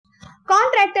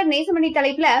Contractor Nesamani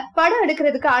தலைப்புல படம்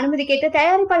எடுக்கிறதுக்கு அனுமதி கேட்டு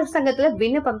தயாரிப்பாளர் சங்கத்துல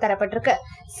விண்ணப்பம் தரப்பட்டிருக்கு.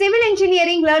 சிவில்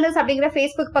இன்ஜினியரிங் லேர்னர்ஸ் அப்படிங்கிற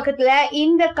பேஸ்புக் பக்கத்துல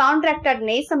இந்த கான்ட்ராக்டர்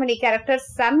நேசமணி கேரக்டர்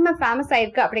செம்ம ஃபேமஸ்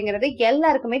ஆயிருக்கு அப்படிங்கிறது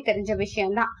எல்லாருக்குமே தெரிஞ்ச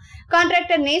விஷயம் தான்.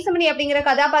 கான்ட்ராக்டர் நேசமணி அப்படிங்கிற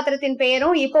கதாபாத்திரத்தின்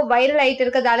பெயரும் இப்போ வைரல் ஆயிட்டு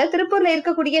இருக்கிறதால திருப்பூர்ல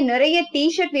இருக்கக்கூடிய நிறைய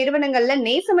டிஷர்ட் நிறுவனங்கள்ல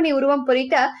நேசமணி உருவம்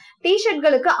பொறித்த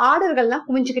டிஷர்ட்களுக்கு ஆர்டர்கள்லாம்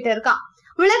குவிஞ்சுக்கிட்டு இருக்கான்.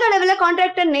 உலக அளவுல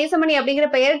கான்ட்ராக்டர் நேசமணி அப்படிங்கிற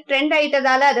பெயர் ட்ரெண்ட்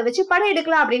ஆயிட்டதால அதை வச்சு படம்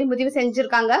எடுக்கலாம் அப்படின்னு முடிவு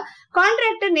செஞ்சிருக்காங்க.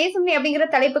 கான்ட்ராக்டர் நேசமணி அப்படிங்கிற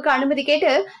தலைப்புக்கு அனுமதி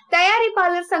கேட்டு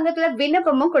தயாரிப்பாளர் சங்கத்துல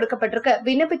விண்ணப்பமும் கொடுக்கப்பட்டிருக்கு.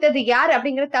 விண்ணப்பித்தது யார்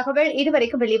அப்படிங்கிற தகவல்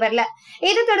இதுவரைக்கும் வெளிவரல.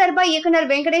 இது தொடர்பா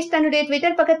இயக்குனர் வெங்கடேஷ் தன்னுடைய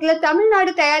ட்விட்டர் பக்கத்துல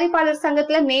தமிழ்நாடு தயாரிப்பாளர்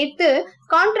சங்கத்துல நேத்து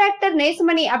கான்ட்ராக்டர்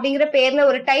நேசமணி அப்படிங்கிற பெயர்ல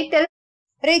ஒரு டைட்டில்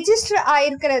ரெஜிஸ்டர்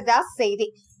ஆயிருக்கிறதா செய்தி.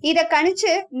 இத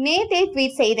கணிச்சு நேத்தே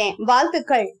ட்வீட் செய்தேன்,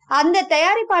 வாழ்த்துக்கள். அந்த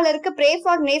தயாரிப்பாளருக்கு ப்ரே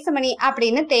ஃபார் நேசமணி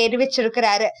அப்படின்னு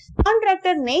தெரிவிச்சிருக்கிறாரு.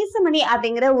 கான்ட்ராக்டர் நேசமணி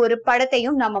அப்படிங்கிற ஒரு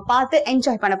படத்தையும் நம்ம பார்த்து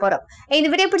என்ஜாய் பண்ண போறோம். இந்த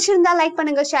வீடியோ பிடிச்சிருந்தா லைக்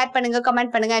பண்ணுங்க, ஷேர் பண்ணுங்க,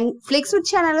 கமெண்ட் பண்ணுங்க. Flixwood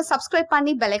சேனலை சப்ஸ்கிரைப்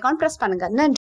பண்ணி பெல் ஐகான் பிரஸ் பண்ணுங்க. நன்றி.